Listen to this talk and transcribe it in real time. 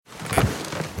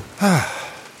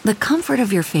The comfort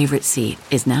of your favorite seat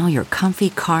is now your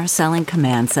comfy car selling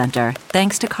command center,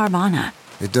 thanks to Carvana.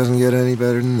 It doesn't get any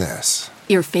better than this.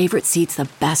 Your favorite seat's the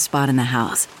best spot in the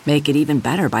house. Make it even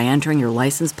better by entering your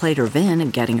license plate or VIN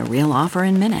and getting a real offer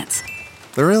in minutes.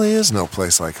 There really is no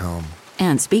place like home.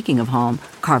 And speaking of home,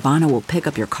 Carvana will pick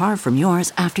up your car from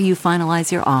yours after you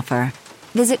finalize your offer.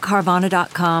 Visit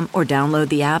Carvana.com or download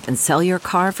the app and sell your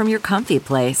car from your comfy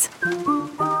place.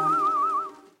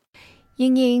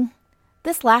 Ying Ying,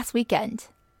 this last weekend,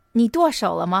 你剁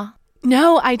手了吗?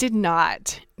 No, I did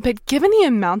not. But given the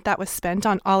amount that was spent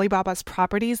on Alibaba's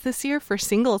properties this year for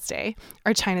Singles Day,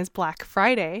 or China's Black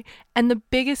Friday, and the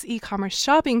biggest e-commerce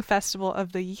shopping festival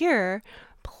of the year,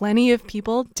 plenty of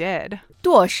people did.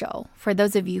 剁手, for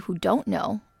those of you who don't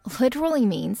know, literally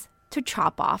means to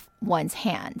chop off one's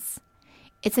hands.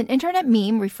 It's an internet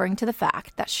meme referring to the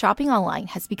fact that shopping online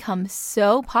has become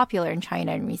so popular in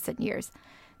China in recent years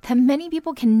that many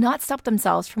people cannot stop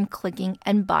themselves from clicking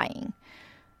and buying,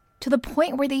 to the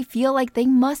point where they feel like they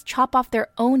must chop off their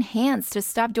own hands to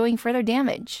stop doing further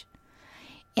damage.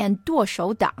 And 剁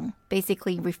手党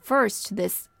basically refers to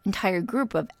this entire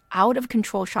group of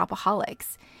out-of-control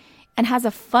shopaholics and has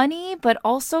a funny but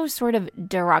also sort of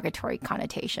derogatory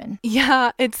connotation.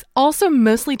 Yeah, it's also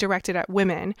mostly directed at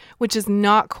women, which is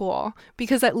not cool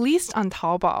because at least on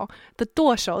Taobao, the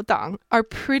剁手党 are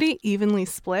pretty evenly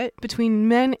split between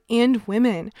men and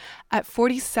women at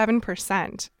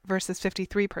 47% versus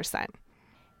 53%.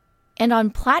 And on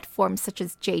platforms such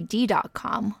as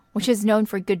JD.com, which is known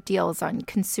for good deals on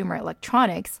consumer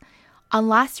electronics, on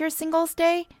last year's Singles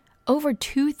Day, over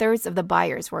 2/3 of the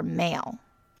buyers were male.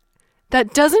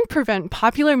 That doesn't prevent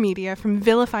popular media from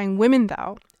vilifying women,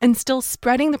 though, and still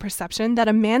spreading the perception that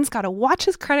a man's got to watch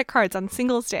his credit cards on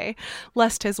Singles Day,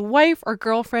 lest his wife or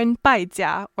girlfriend 败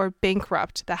家 or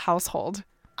bankrupt the household.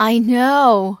 I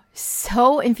know,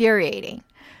 so infuriating.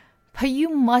 But you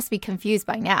must be confused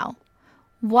by now.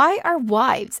 Why are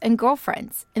wives and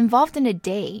girlfriends involved in a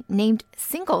day named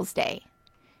Singles Day?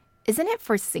 Isn't it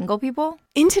for single people?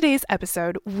 In today's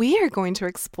episode, we are going to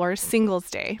explore Singles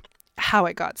Day, how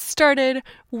it got started,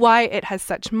 why it has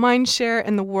such mindshare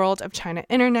in the world of China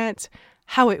internet,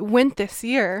 how it went this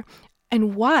year,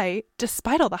 and why,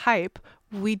 despite all the hype,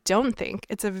 we don't think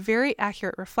it's a very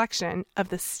accurate reflection of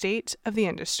the state of the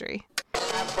industry.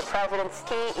 The president's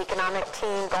key economic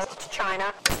team goes to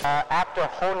China. After a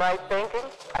whole night thinking,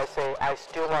 I say I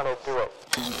still want to do it.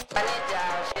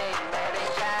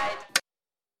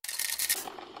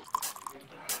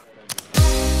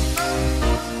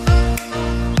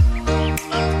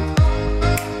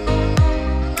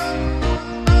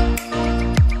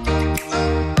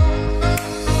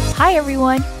 Hi,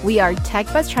 everyone. We are Tech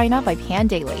Buzz China by Pan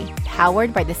Daily,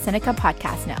 powered by the Sinica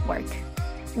Podcast Network.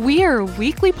 We are a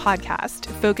weekly podcast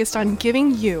focused on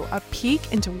giving you a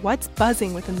peek into what's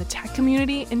buzzing within the tech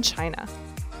community in China.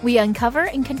 We uncover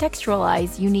and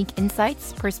contextualize unique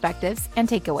insights, perspectives, and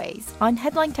takeaways on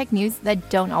headline tech news that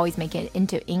don't always make it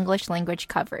into English language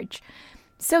coverage,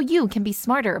 so you can be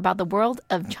smarter about the world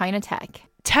of China tech.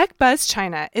 Tech Buzz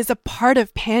China is a part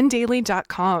of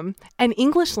pandaily.com, an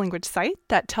English language site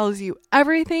that tells you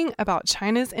everything about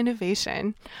China's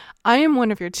innovation. I am one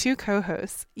of your two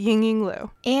co-hosts, Ying Lu.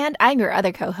 And I'm your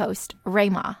other co-host, Rui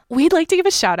Ma. We'd like to give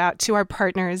a shout out to our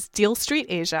partners, Deal Street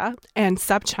Asia and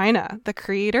SupChina, the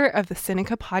creator of the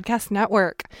Sinica Podcast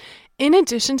Network. In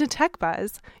addition to Tech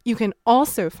Buzz, you can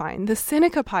also find the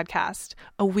Sinica Podcast,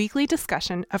 a weekly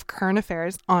discussion of current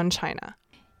affairs on China.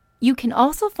 You can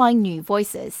also find New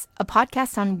Voices, a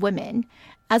podcast on women,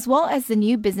 as well as the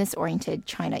new business-oriented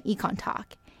China Econ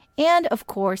Talk, and, of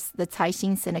course, the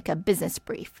Caixin Sinica Business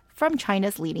Brief from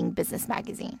China's leading business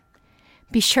magazine.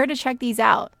 Be sure to check these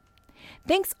out.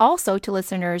 Thanks also to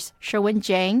listeners Sherwin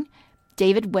Zhang,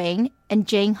 David Wang, and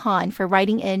Jang Han for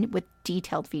writing in with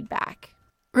detailed feedback.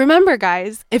 Remember,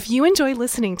 guys, if you enjoy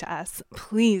listening to us,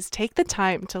 please take the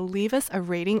time to leave us a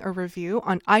rating or review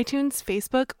on iTunes,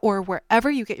 Facebook, or wherever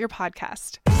you get your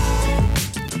podcast.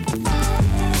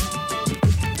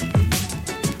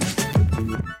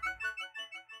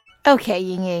 Okay,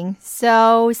 Ying Ying.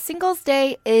 So Singles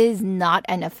Day is not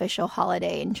an official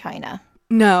holiday in China.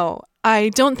 No, I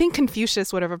don't think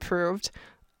Confucius would have approved.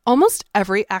 Almost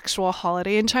every actual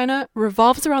holiday in China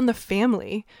revolves around the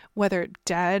family, whether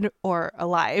dead or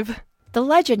alive. The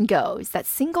legend goes that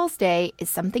Singles Day is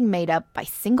something made up by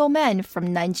single men from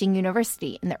Nanjing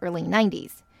University in the early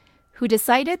 90s, who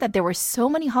decided that there were so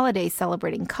many holidays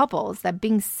celebrating couples that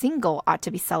being single ought to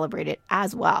be celebrated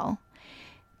as well.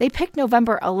 They picked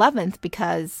November 11th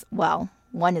because, well,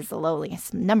 1 is the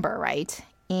lowliest number, right?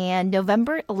 And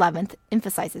November 11th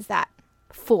emphasizes that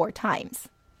 4 times.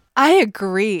 I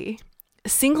agree.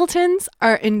 Singletons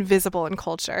are invisible in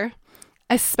culture,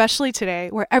 especially today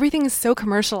where everything is so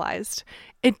commercialized.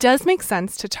 It does make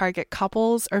sense to target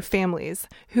couples or families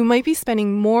who might be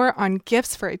spending more on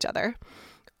gifts for each other.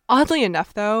 Oddly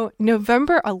enough, though,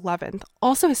 November 11th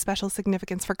also has special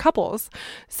significance for couples,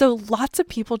 so lots of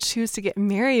people choose to get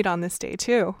married on this day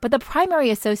too. But the primary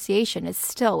association is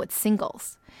still with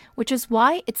singles, which is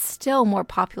why it's still more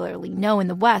popularly known in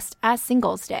the West as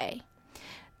Singles' Day.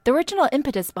 The original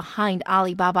impetus behind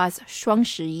Alibaba's 双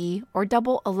十一, or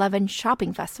Double 11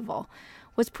 shopping festival,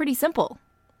 was pretty simple.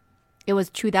 It was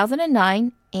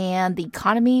 2009, and the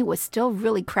economy was still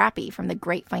really crappy from the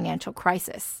great financial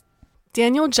crisis.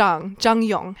 Daniel Zhang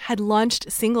Yong, had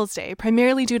launched Singles' Day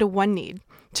primarily due to one need,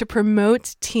 to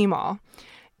promote Tmall.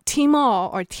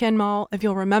 Tmall, or Tianmao, if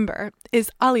you'll remember,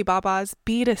 is Alibaba's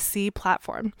B2C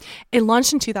platform. It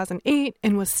launched in 2008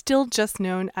 and was still just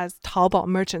known as Taobao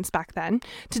merchants back then,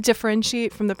 to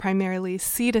differentiate from the primarily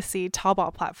C2C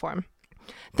Taobao platform.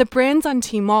 The brands on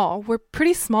Tmall were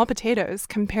pretty small potatoes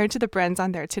compared to the brands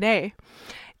on there today.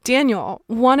 Daniel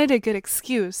wanted a good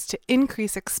excuse to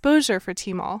increase exposure for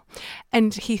Tmall,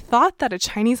 and he thought that a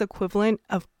Chinese equivalent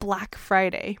of Black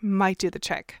Friday might do the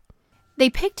trick. They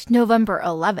picked November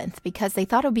 11th because they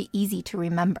thought it would be easy to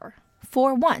remember.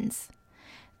 4 ones.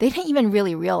 They didn't even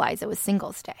really realize it was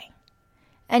Singles' Day.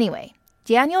 Anyway,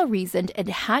 Daniel reasoned it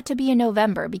had to be in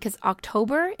November because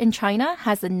October in China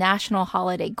has the national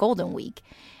holiday Golden Week,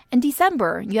 and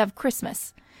December you have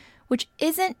Christmas, which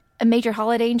isn't a major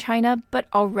holiday in China, but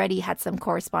already had some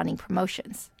corresponding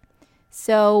promotions.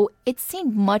 So it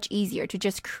seemed much easier to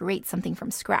just create something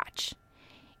from scratch.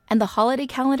 And the holiday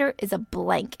calendar is a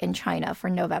blank in China for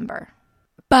November.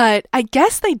 But I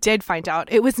guess they did find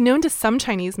out it was known to some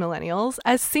Chinese millennials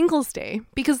as Singles' Day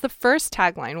because the first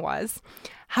tagline was,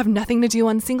 "Have nothing to do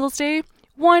on Singles' Day?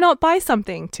 Why not buy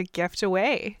something to gift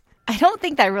away?" I don't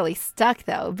think that really stuck,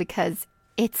 though, because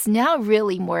it's now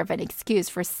really more of an excuse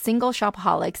for single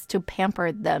shopaholics to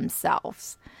pamper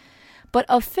themselves. But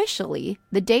officially,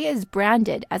 the day is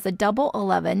branded as a Double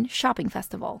 11 shopping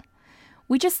festival.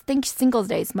 We just think Singles'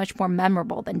 Day is much more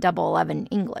memorable than Double 11 in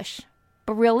English.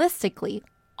 But realistically,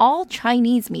 all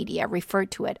Chinese media refer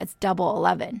to it as Double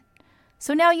 11.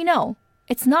 So now you know,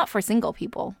 it's not for single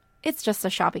people. It's just a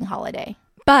shopping holiday.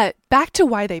 But back to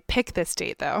why they picked this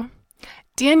date, though.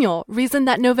 Daniel reasoned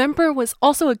that November was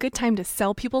also a good time to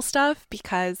sell people stuff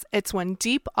because it's when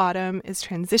deep autumn is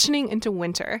transitioning into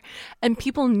winter and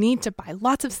people need to buy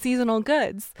lots of seasonal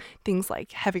goods, things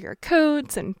like heavier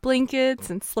coats and blankets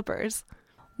and slippers.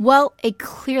 Well, it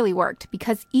clearly worked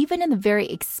because even in the very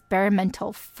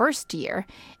experimental first year,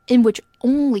 in which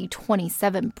only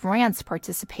 27 brands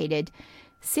participated,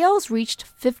 sales reached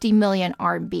 50 million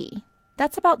RMB.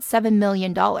 That's about $7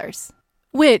 million.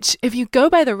 Which, if you go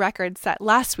by the record set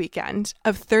last weekend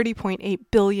of $30.8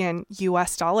 billion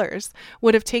US dollars,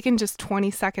 would have taken just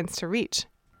 20 seconds to reach.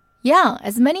 Yeah,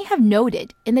 as many have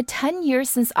noted, in the 10 years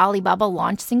since Alibaba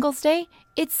launched Singles' Day,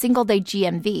 its Single Day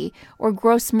GMV, or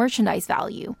gross merchandise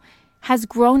value, has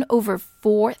grown over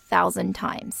 4,000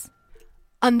 times.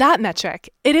 On that metric,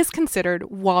 it is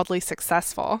considered wildly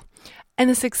successful. And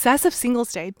the success of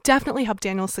Singles' Day definitely helped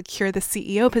Daniel secure the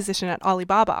CEO position at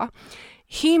Alibaba.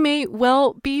 He may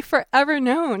well be forever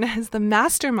known as the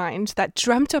mastermind that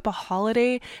dreamt up a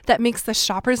holiday that makes the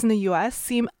shoppers in the US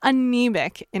seem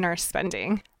anemic in our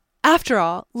spending. After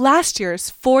all, last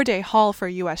year's 4-day haul for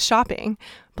US shopping,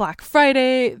 Black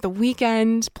Friday, the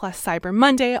weekend, plus Cyber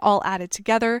Monday all added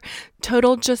together,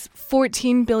 totaled just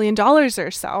 $14 billion or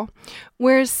so,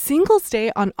 whereas Singles'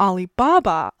 Day on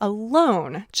Alibaba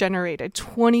alone generated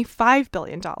 $25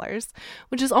 billion,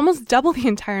 which is almost double the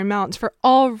entire amount for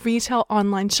all retail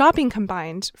online shopping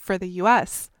combined for the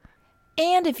US.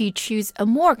 And if you choose a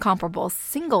more comparable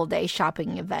single-day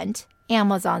shopping event,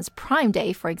 Amazon's Prime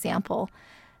Day, for example,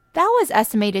 that was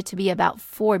estimated to be about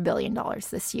 $4 billion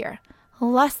this year,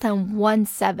 less than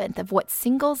 1/7 of what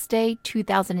Singles' Day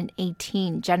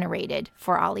 2018 generated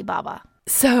for Alibaba.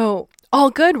 So, all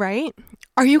good, right?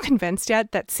 Are you convinced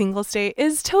yet that Singles' Day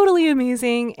is totally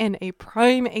amazing and a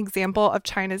prime example of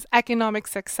China's economic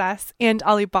success and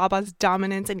Alibaba's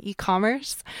dominance in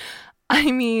e-commerce?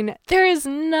 I mean, there is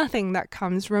nothing that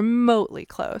comes remotely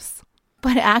close.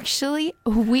 But actually,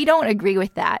 we don't agree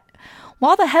with that.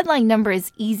 While the headline number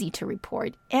is easy to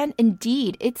report, and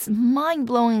indeed it's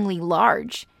mind-blowingly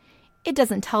large, it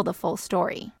doesn't tell the full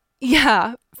story.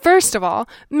 Yeah, first of all,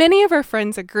 many of our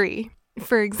friends agree.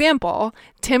 For example,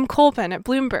 Tim Colpin at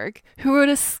Bloomberg, who wrote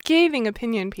a scathing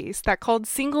opinion piece that called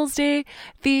Singles' Day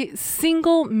the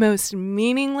single most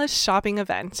meaningless shopping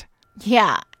event.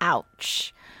 Yeah,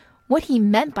 ouch. What he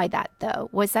meant by that, though,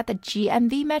 was that the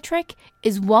GMV metric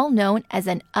is well known as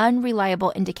an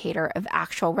unreliable indicator of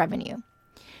actual revenue.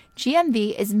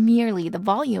 GMV is merely the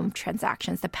volume of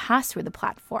transactions that pass through the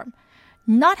platform,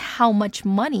 not how much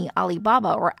money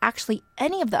Alibaba or actually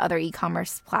any of the other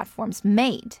e-commerce platforms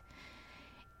made.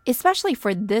 Especially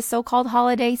for this so-called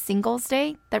holiday Singles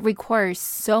Day that requires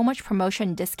so much promotion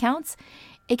and discounts,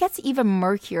 it gets even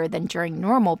murkier than during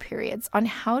normal periods on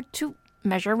how to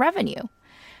measure revenue.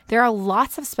 There are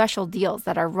lots of special deals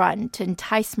that are run to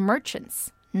entice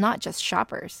merchants, not just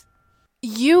shoppers.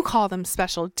 You call them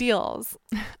special deals.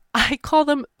 I call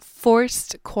them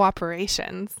forced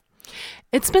cooperations.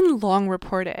 It's been long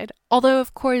reported, although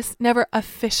of course never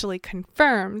officially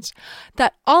confirmed,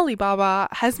 that Alibaba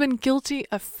has been guilty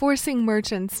of forcing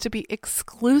merchants to be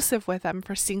exclusive with them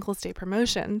for Singles Day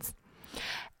promotions.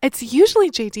 It's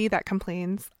usually JD that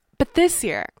complains, but this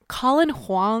year, Colin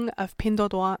Huang of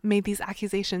Pinduoduo made these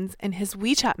accusations in his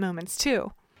WeChat moments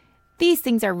too. These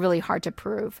things are really hard to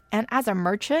prove, and as a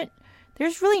merchant,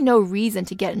 there's really no reason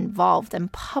to get involved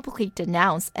and publicly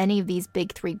denounce any of these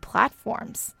big three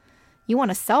platforms. You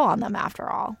want to sell on them after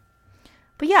all.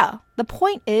 But yeah, the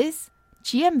point is,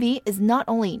 GMV is not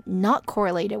only not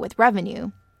correlated with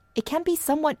revenue, it can be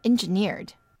somewhat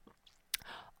engineered.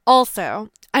 Also,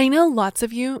 I know lots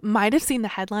of you might have seen the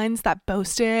headlines that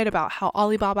boasted about how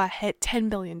Alibaba hit $10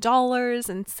 billion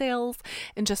in sales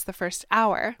in just the first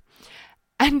hour.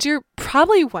 And you're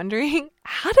probably wondering,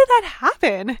 how did that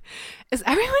happen? Is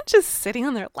everyone just sitting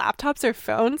on their laptops or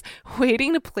phones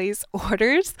waiting to place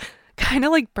orders? Kind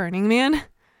of like Burning Man?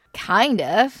 Kind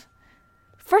of.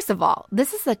 First of all,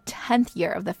 this is the 10th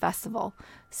year of the festival,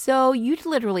 so you'd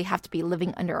literally have to be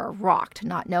living under a rock to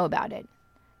not know about it.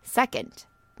 Second,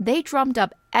 they drummed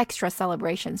up extra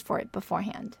celebrations for it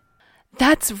beforehand.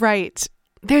 That's right.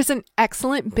 There's an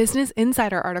excellent Business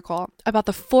Insider article about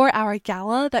the 4-hour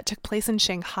gala that took place in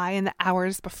Shanghai in the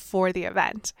hours before the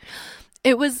event.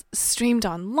 It was streamed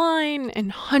online,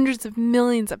 and hundreds of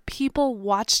millions of people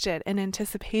watched it in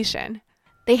anticipation.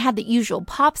 They had the usual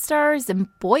pop stars and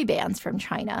boy bands from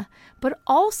China, but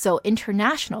also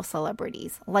international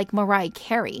celebrities like Mariah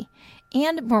Carey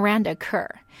and Miranda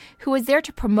Kerr, who was there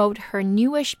to promote her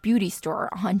newish beauty store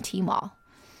on Tmall.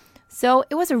 So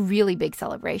it was a really big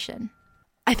celebration.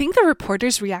 I think the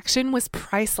reporter's reaction was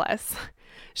priceless.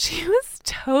 She was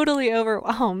totally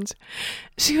overwhelmed.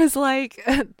 She was like,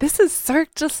 this is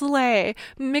Cirque du Soleil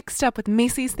mixed up with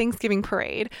Macy's Thanksgiving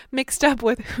Parade, mixed up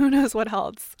with who knows what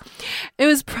else. It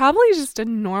was probably just a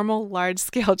normal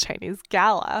large-scale Chinese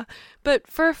gala, but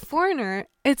for a foreigner,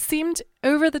 it seemed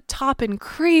over the top and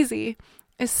crazy,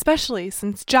 especially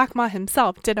since Jack Ma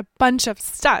himself did a bunch of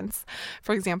stunts.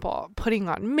 For example, putting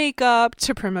on makeup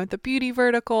to promote the beauty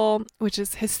vertical, which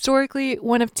is historically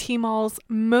one of Tmall's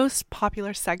most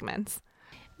popular segments.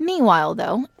 Meanwhile,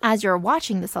 though, as you're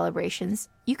watching the celebrations,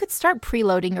 you could start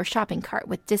preloading your shopping cart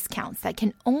with discounts that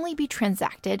can only be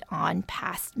transacted on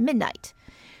past midnight,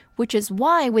 which is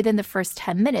why within the first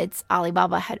 10 minutes,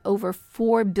 Alibaba had over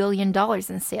 $4 billion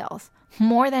in sales,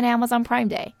 more than Amazon Prime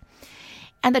Day.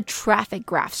 And the traffic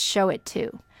graphs show it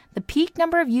too. The peak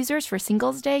number of users for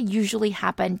Singles Day usually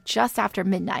happen just after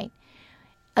midnight,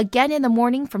 again in the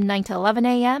morning from 9 to 11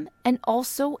 a.m., and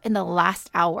also in the last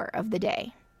hour of the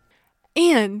day.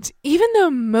 And even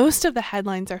though most of the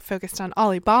headlines are focused on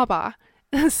Alibaba,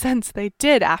 since they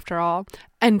did, after all,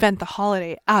 invent the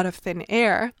holiday out of thin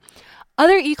air,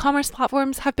 other e-commerce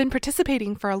platforms have been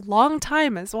participating for a long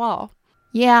time as well.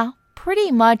 Yeah, pretty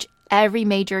much every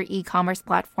major e-commerce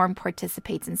platform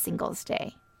participates in Singles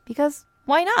Day. Because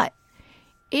why not?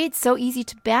 It's so easy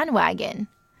to bandwagon.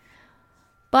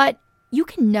 But you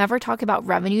can never talk about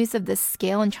revenues of this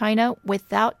scale in China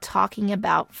without talking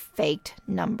about faked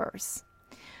numbers.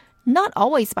 Not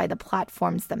always by the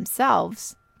platforms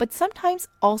themselves, but sometimes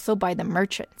also by the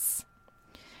merchants.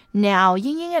 Now,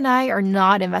 Yingying and I are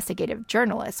not investigative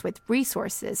journalists with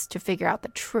resources to figure out the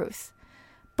truth.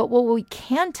 But what we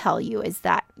can tell you is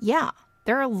that, yeah,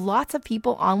 there are lots of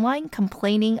people online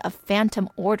complaining of phantom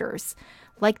orders,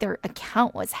 like their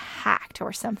account was hacked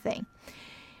or something,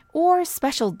 or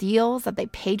special deals that they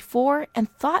paid for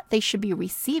and thought they should be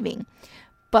receiving,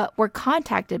 but were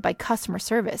contacted by customer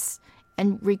service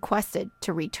and requested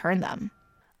to return them.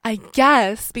 I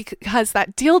guess because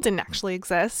that deal didn't actually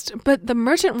exist, but the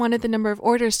merchant wanted the number of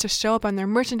orders to show up on their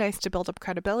merchandise to build up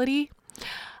credibility.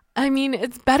 I mean,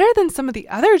 it's better than some of the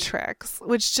other tricks,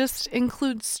 which just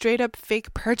include straight-up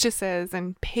fake purchases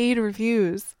and paid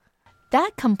reviews.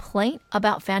 That complaint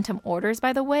about phantom orders,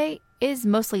 by the way, is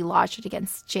mostly lodged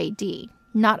against JD,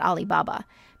 not Alibaba,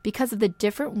 because of the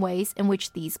different ways in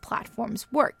which these platforms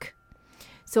work.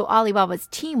 So Alibaba's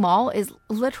Tmall is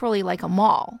literally like a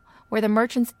mall, where the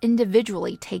merchants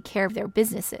individually take care of their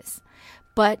businesses,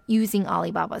 but using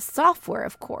Alibaba's software,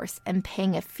 of course, and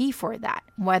paying a fee for that,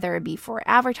 whether it be for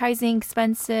advertising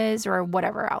expenses or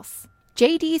whatever else.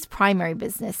 JD's primary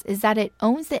business is that it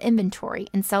owns the inventory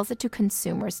and sells it to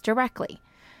consumers directly,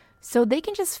 so they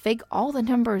can just fake all the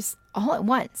numbers all at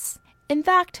once. In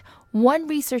fact, one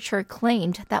researcher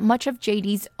claimed that much of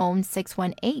JD's own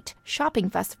 618 shopping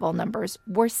festival numbers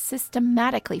were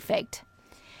systematically faked.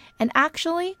 And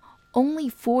actually, only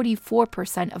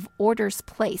 44% of orders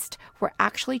placed were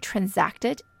actually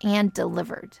transacted and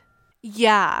delivered.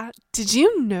 Yeah, did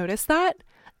you notice that?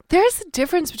 There's a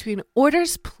difference between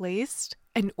orders placed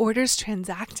and orders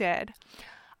transacted.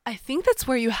 I think that's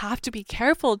where you have to be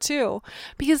careful too,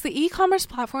 because the e-commerce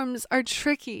platforms are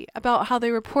tricky about how they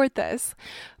report this,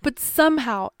 but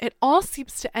somehow it all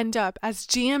seems to end up as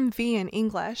GMV in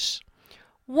English.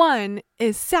 One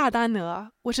is 下单额,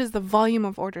 which is the volume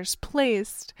of orders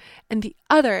placed, and the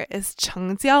other is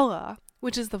成交额,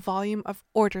 which is the volume of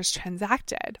orders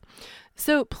transacted.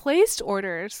 So placed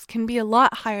orders can be a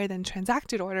lot higher than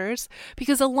transacted orders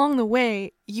because along the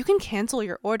way, you can cancel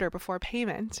your order before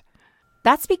payment.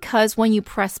 That's because when you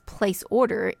press place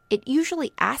order, it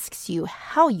usually asks you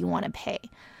how you want to pay,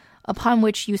 upon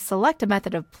which you select a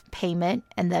method of payment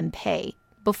and then pay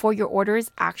before your order is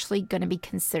actually going to be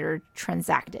considered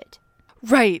transacted.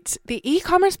 Right. The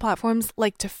e-commerce platforms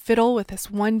like to fiddle with this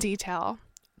one detail.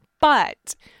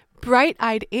 But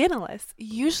bright-eyed analysts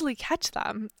usually catch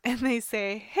them and they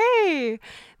say, hey,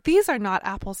 these are not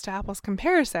apples-to-apples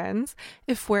comparisons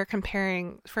if we're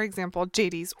comparing, for example,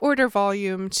 JD's order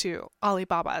volume to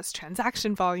Alibaba's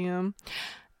transaction volume.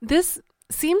 This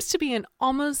seems to be an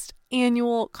almost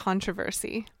annual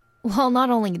controversy. Well, not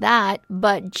only that,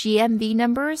 but GMV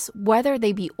numbers, whether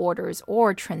they be orders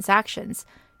or transactions,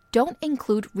 don't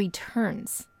include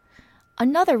returns.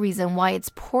 Another reason why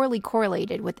it's poorly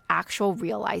correlated with actual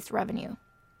realized revenue.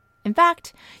 In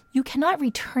fact, you cannot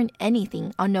return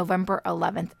anything on November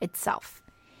 11th itself.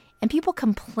 And people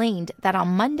complained that on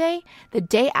Monday, the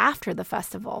day after the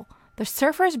festival, the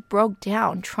servers broke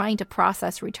down trying to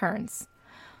process returns.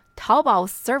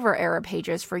 Taobao's server error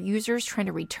pages for users trying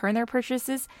to return their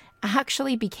purchases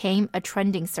actually became a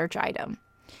trending search item.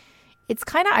 It's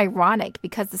kind of ironic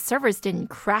because the servers didn't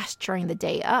crash during the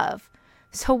day of.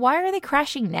 So why are they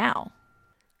crashing now?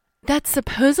 That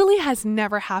supposedly has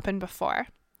never happened before.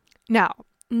 Now,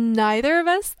 neither of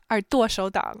us are 剁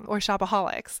手党 or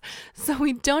shopaholics, so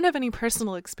we don't have any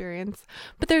personal experience,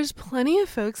 but there's plenty of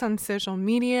folks on social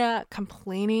media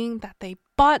complaining that they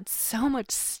bought so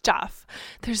much stuff.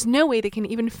 There's no way they can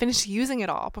even finish using it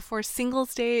all before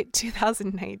Singles Day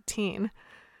 2019.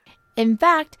 In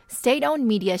fact, state-owned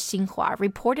media Xinhua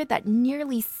reported that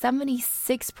nearly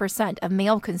 76% of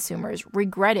male consumers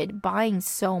regretted buying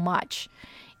so much,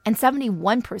 and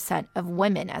 71% of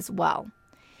women as well.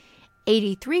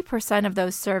 83% of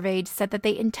those surveyed said that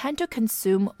they intend to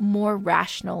consume more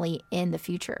rationally in the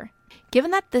future.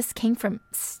 Given that this came from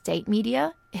state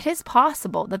media, it is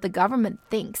possible that the government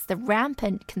thinks the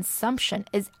rampant consumption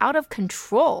is out of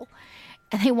control,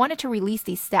 and they wanted to release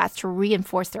these stats to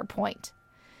reinforce their point.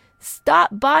 Stop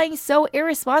buying so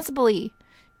irresponsibly.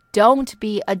 Don't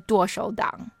be a 剁手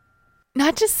党.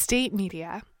 Not just state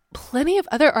media. Plenty of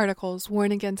other articles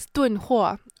warn against 囤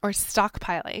货, or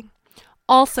stockpiling.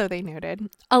 Also, they noted,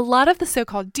 a lot of the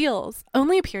so-called deals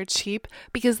only appear cheap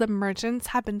because the merchants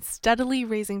have been steadily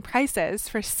raising prices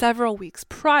for several weeks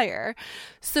prior,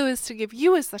 so as to give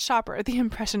you as the shopper the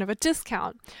impression of a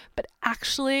discount. But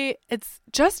actually, it's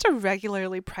just a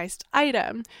regularly priced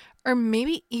item, or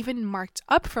maybe even marked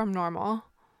up from normal.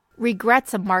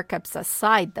 Regrets and markups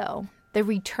aside, though, the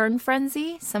return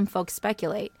frenzy, some folks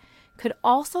speculate, could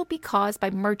also be caused by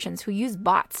merchants who use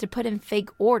bots to put in fake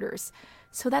orders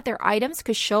so that their items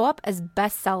could show up as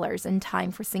bestsellers in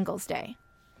time for Singles Day.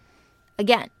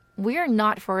 Again, we are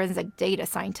not forensic data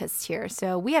scientists here,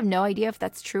 so we have no idea if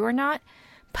that's true or not,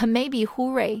 but maybe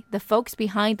Hooray, the folks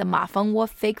behind the Ma Fengwo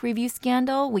fake review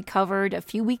scandal we covered a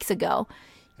few weeks ago,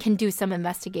 can do some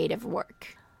investigative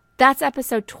work. That's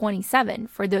episode 27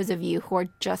 for those of you who are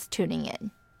just tuning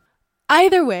in.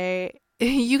 Either way,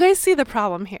 you guys see the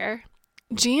problem here.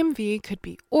 GMV could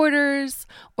be orders,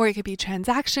 or it could be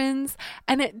transactions,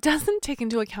 and it doesn't take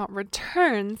into account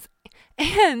returns,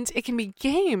 and it can be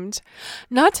gamed.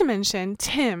 Not to mention,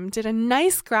 Tim did a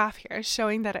nice graph here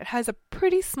showing that it has a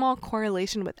pretty small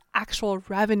correlation with actual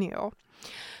revenue.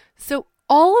 So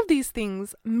all of these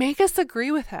things make us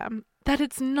agree with him that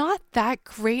it's not that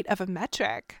great of a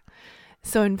metric.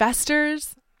 So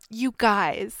investors, you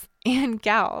guys and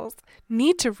gals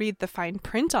need to read the fine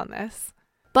print on this.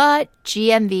 But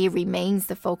GMV remains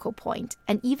the focal point,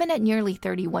 and even at nearly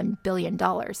 $31 billion,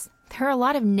 there are a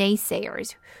lot of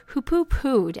naysayers who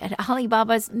poo-pooed at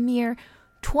Alibaba's mere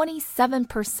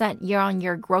 27%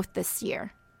 year-on-year growth this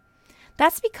year.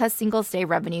 That's because Singles' Day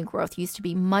revenue growth used to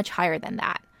be much higher than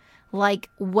that, like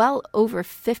well over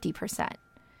 50%.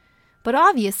 But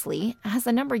obviously, as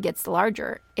the number gets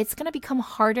larger, it's going to become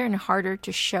harder and harder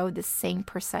to show the same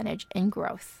percentage in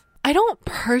growth. I don't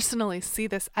personally see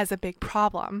this as a big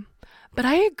problem, but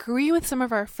I agree with some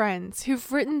of our friends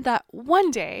who've written that one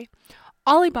day,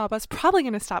 Alibaba's probably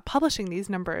going to stop publishing these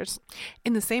numbers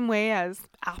in the same way as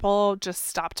Apple just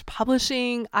stopped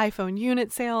publishing iPhone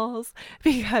unit sales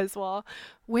because, well,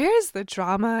 where's the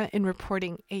drama in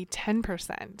reporting a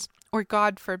 10% or,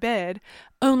 God forbid,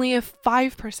 only a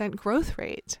 5% growth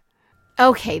rate?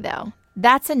 Okay, though,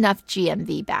 that's enough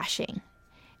GMV bashing.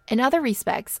 In other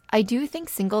respects, I do think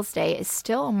Singles' Day is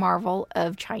still a marvel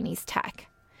of Chinese tech.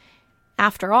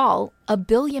 After all, 1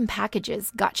 billion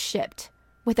packages got shipped,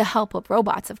 with the help of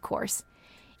robots, of course.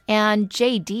 And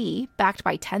JD, backed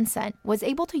by Tencent, was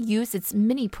able to use its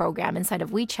mini program inside of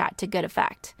WeChat to good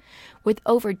effect, with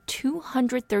over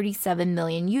 237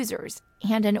 million users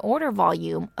and an order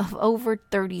volume of over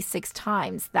 36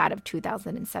 times that of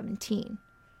 2017.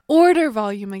 Order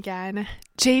volume again.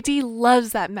 JD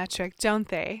loves that metric, don't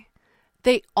they?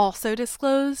 They also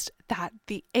disclosed that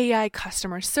the AI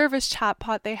customer service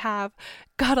chatbot they have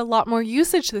got a lot more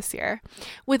usage this year,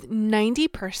 with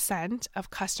 90% of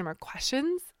customer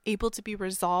questions able to be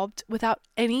resolved without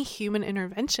any human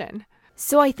intervention.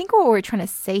 So I think what we're trying to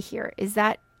say here is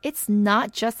that it's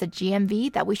not just the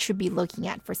GMV that we should be looking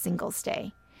at for Singles'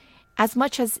 Day, as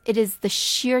much as it is the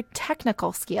sheer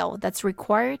technical skill that's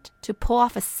required to pull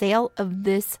off a sale of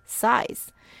this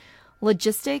size.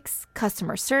 Logistics,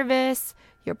 customer service,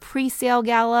 your pre-sale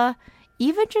gala,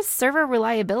 even just server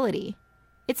reliability.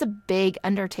 It's a big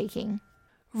undertaking.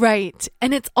 Right.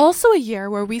 And it's also a year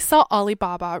where we saw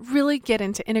Alibaba really get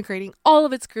into integrating all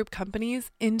of its group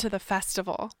companies into the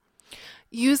festival.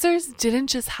 Users didn't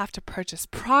just have to purchase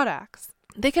products.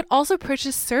 They could also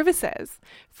purchase services.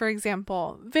 For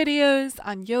example, videos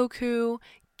on Youku,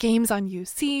 games on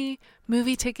UC,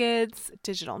 movie tickets,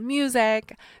 digital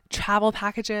music, travel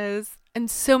packages, and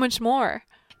so much more.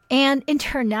 And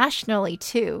internationally,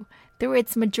 too, through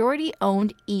its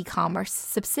majority-owned e-commerce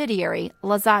subsidiary,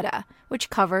 Lazada, which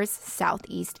covers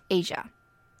Southeast Asia.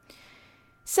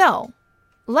 So,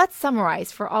 let's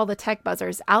summarize for all the tech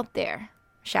buzzers out there,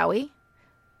 shall we?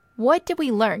 What did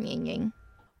we learn, Ying?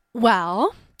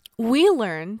 Well, we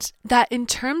learned that in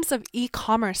terms of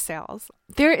e-commerce sales,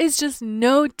 there is just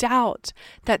no doubt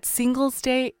that Singles'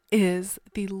 Day is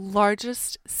the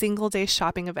largest single-day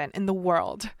shopping event in the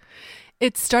world.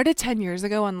 It started 10 years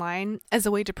ago online as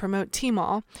a way to promote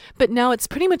Tmall, but now it's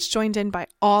pretty much joined in by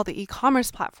all the e-commerce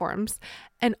platforms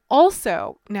and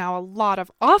also now a lot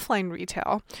of offline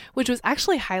retail, which was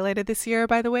actually highlighted this year,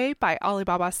 by the way, by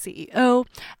Alibaba's CEO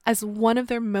as one of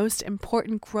their most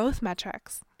important growth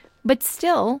metrics. But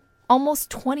still,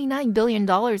 almost $29 billion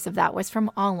of that was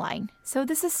from online, so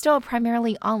this is still a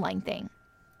primarily online thing.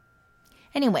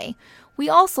 Anyway, we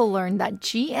also learned that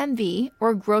GMV,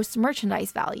 or gross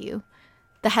merchandise value,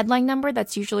 the headline number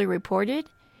that's usually reported,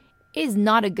 is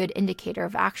not a good indicator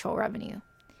of actual revenue.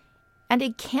 And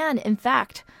it can, in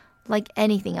fact, like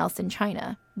anything else in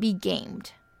China, be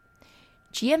gamed.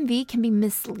 GMV can be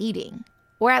misleading,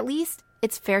 or at least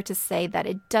it's fair to say that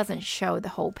it doesn't show the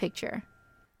whole picture.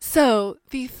 So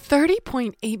the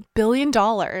 $30.8 billion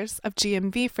of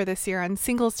GMV for this year on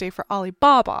Singles' Day for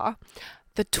Alibaba,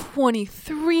 the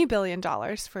 $23 billion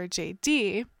for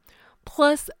JD,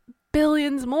 plus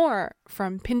billions more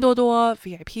from Pinduoduo,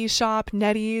 VIP Shop,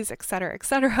 NetEase,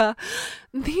 etc.,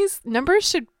 these numbers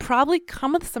should probably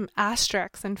come with some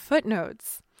asterisks and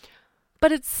footnotes.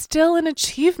 But it's still an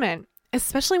achievement,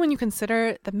 especially when you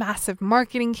consider the massive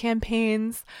marketing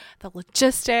campaigns, the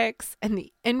logistics, and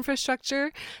the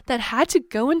infrastructure that had to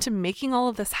go into making all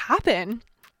of this happen.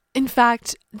 In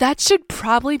fact, that should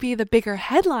probably be the bigger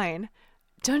headline.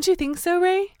 Don't you think so,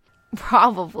 Ray?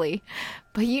 Probably.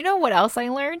 But you know what else I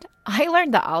learned? I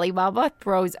learned that Alibaba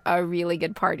throws a really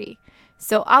good party.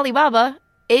 So Alibaba,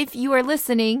 if you are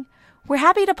listening, we're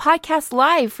happy to podcast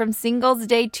live from Singles'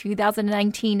 Day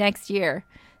 2019 next year.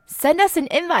 Send us an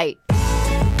invite.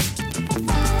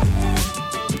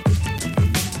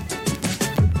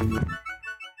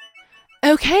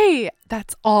 Okay,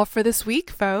 that's all for this week,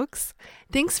 folks.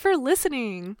 Thanks for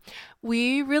listening.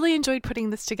 We really enjoyed putting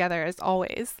this together as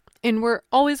always, and we're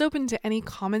always open to any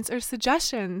comments or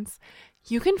suggestions.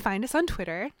 You can find us on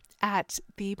Twitter at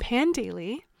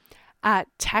ThePanDaily, at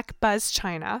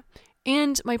TechBuzzChina,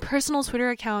 And my personal Twitter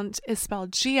account is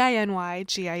spelled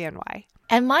Ginyginy.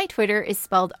 And my Twitter is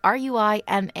spelled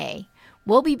Ruima.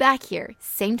 We'll be back here,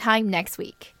 same time next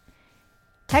week.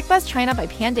 TechBuzz China by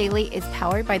Pandaily is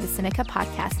powered by the Sinica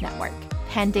Podcast Network.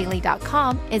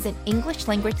 Pandaily.com is an English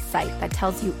language site that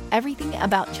tells you everything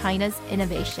about China's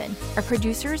innovation. Our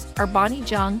producers are Bonnie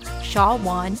Zhang, Shaw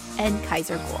Wan, and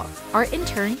Kaiser Kuo. Our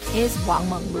intern is Wang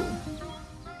Menglu.